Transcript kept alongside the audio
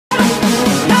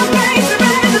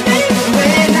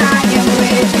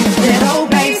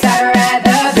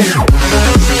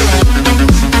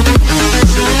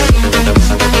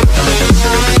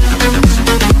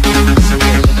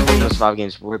Survival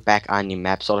Games. We're back on the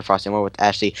map Solar Frost, and we're with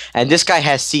Ashley. And this guy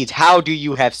has seeds. How do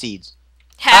you have seeds?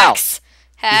 Hacks.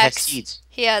 How? He has Hacks. seeds.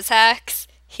 He has hacks.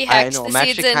 He hacked I know. the I'm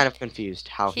seeds actually in. kind of confused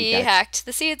how he got. hacked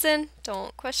the seeds in.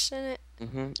 Don't question it.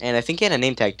 And I think he had a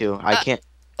name tag too. I can't.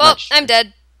 Well, sure. I'm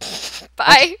dead.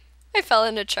 Bye. I fell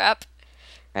in a trap.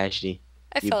 Ashley.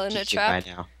 I fell in a trap. Right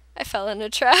now. I fell in a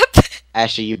trap.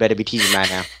 Ashley, you better be teasing right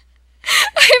now.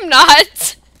 I'm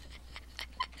not.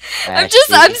 Ashley.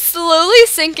 I'm slowly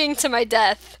sinking to my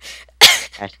death.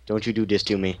 Ashley, don't you do this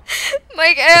to me.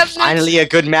 Mike, I have Finally a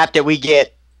good map that we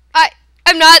get.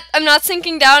 I'm not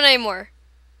sinking down anymore.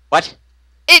 What?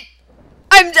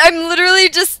 I'm literally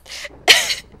just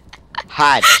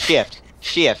Hide.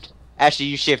 Shift. Ashley,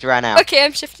 you shift right now. Okay,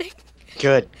 I'm shifting.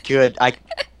 Good. I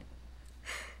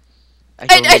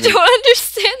don't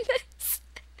understand this.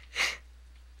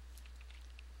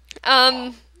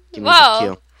 Give me Well, the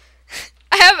kill.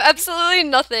 I have absolutely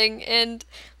nothing, and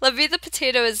Levy the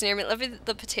potato is near me. Levy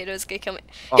the potato is gonna kill me.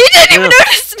 Oh, He didn't even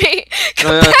notice me!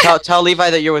 No, tell Levi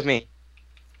that you're with me.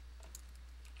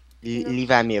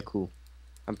 Levi and me are cool.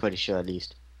 I'm pretty sure, at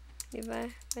least. Levi,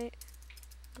 wait.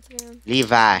 I'll tell him.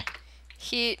 Levi.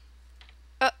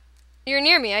 You're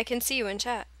near me. I can see you in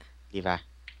chat. Levi.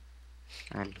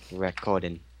 I'm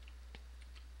recording.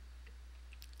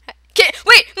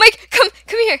 Wait, Mike, come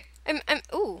here.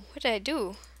 Ooh, what did I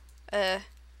do?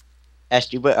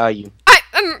 Ashley, where are you?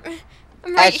 I'm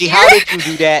right Ashley, here. how did you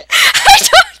do that? I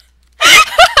don't.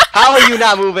 How are you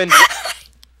not moving?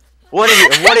 What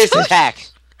is this hack?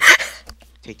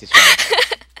 Take this one.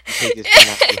 Take this one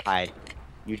after you hide.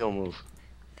 You don't move.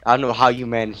 I don't know how you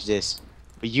manage this,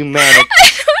 but you manage.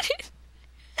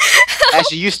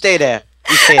 Ashley, you stay there.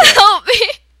 You stay there. Help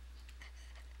me.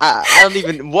 I don't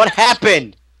even. What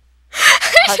happened?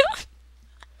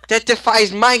 That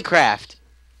defies Minecraft.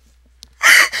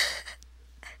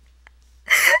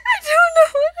 I don't know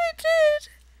what I did.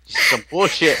 This is some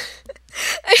bullshit.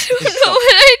 I don't know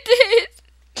what I did.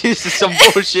 This is some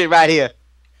bullshit right here.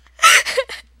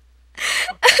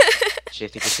 Actually, I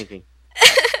think you're sinking.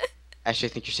 Actually,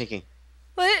 I think you're sinking.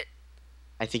 What?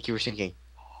 I think you were sinking.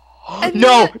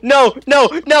 No! No!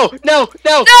 Don't!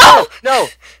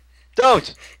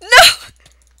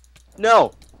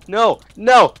 No!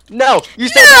 You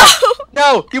said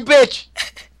no! You bitch!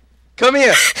 Come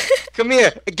here!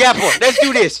 Gapple! Let's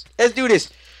do this!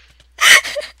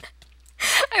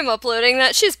 I'm uploading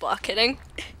that. She's block hitting.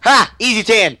 Ha! Easy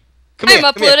tan! I'm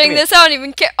uploading this. I don't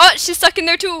even care. Oh, she's stuck in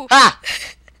there too. Ha!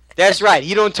 That's right.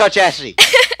 You don't touch Ashley.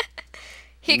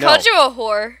 He called you a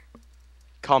whore.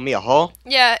 Call me a hoe?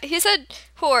 Yeah, he said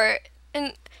whore.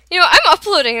 And, I'm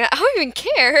uploading that. I don't even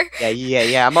care.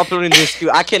 Yeah. I'm uploading this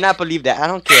too. I cannot believe that. I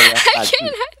don't care. I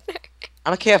can't either. I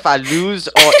don't care if I lose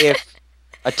or if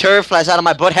a turd flies out of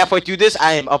my butt halfway through this.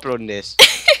 I am uploading this.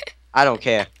 I don't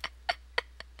care.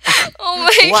 Oh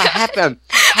my god. What happened?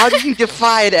 How did you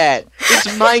defy that? It's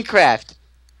Minecraft.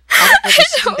 I've never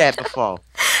seen that before.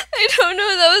 I don't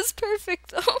know. That was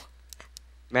perfect though.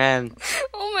 Man.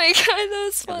 Oh my god, that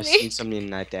was funny. I've never seen something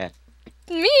like that.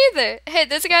 Me either. Hey,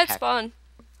 there's a guy at spawn.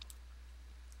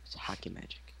 It's hockey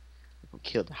magic. I'm gonna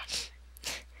kill the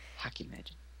hockey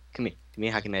magic. Come here,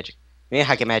 hockey magic. Come here,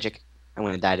 hockey magic. I'm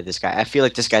gonna die to this guy. I feel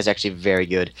like this guy's actually very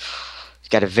good. He's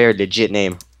got a very legit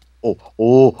name. Oh.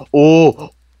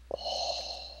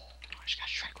 I just got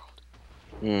strike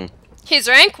rolled. He's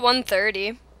rank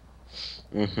 130.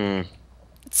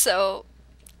 So,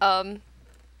 I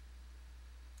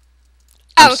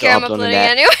don't care. I'm uploading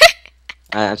anyway.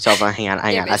 I'm still hang on.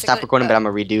 I stopped recording, but I'm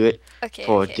gonna redo it. Okay.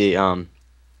 For the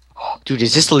Dude,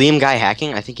 is this the Liam guy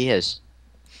hacking? I think he is.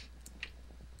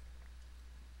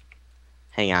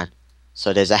 Hang on.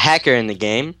 So there's a hacker in the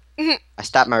game. I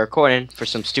stopped my recording for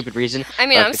some stupid reason. I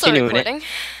mean, I'm still recording.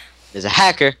 There's a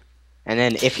hacker, and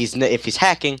then if he's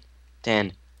hacking,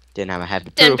 then I'm gonna have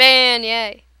the proof. Then ban,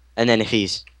 yay. And then if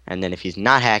he's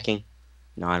not hacking,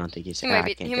 no, I don't think he's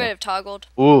hacking. He might have toggled.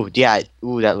 Ooh, yeah.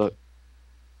 Ooh, that look.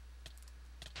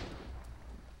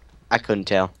 I couldn't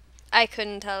tell. I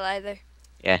couldn't tell either.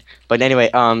 Yeah, but anyway,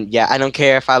 yeah, I don't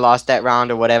care if I lost that round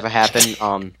or whatever happened.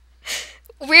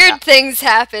 Weird things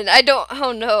happen.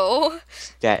 Oh no.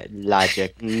 That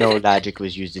logic, no logic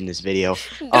was used in this video.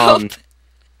 Nope.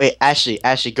 Wait, Ashley,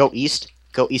 go east.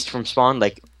 Go east from spawn,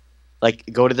 like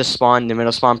go to the spawn, the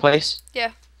middle spawn place.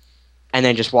 Yeah. And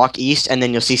then just walk east, and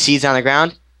then you'll see seeds on the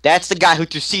ground. That's the guy who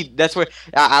threw seed. That's where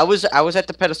I was at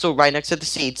the pedestal right next to the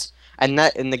seeds, and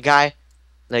the guy,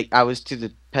 I was to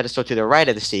the pedestal to the right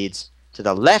of the seeds. To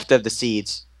the left of the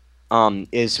seeds,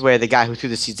 is where the guy who threw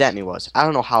the seeds at me was. I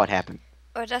don't know how it happened.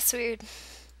 Oh, that's weird.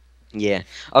 Yeah.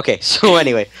 Okay, so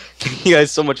anyway, thank you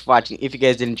guys so much for watching. If you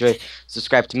guys did enjoy,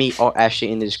 subscribe to me or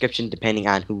Ashley in the description, depending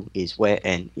on who is where.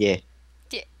 And yeah.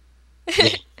 Yeah.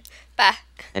 Yeah. Bye.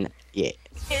 And yeah.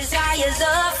 Desires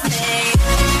of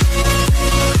me.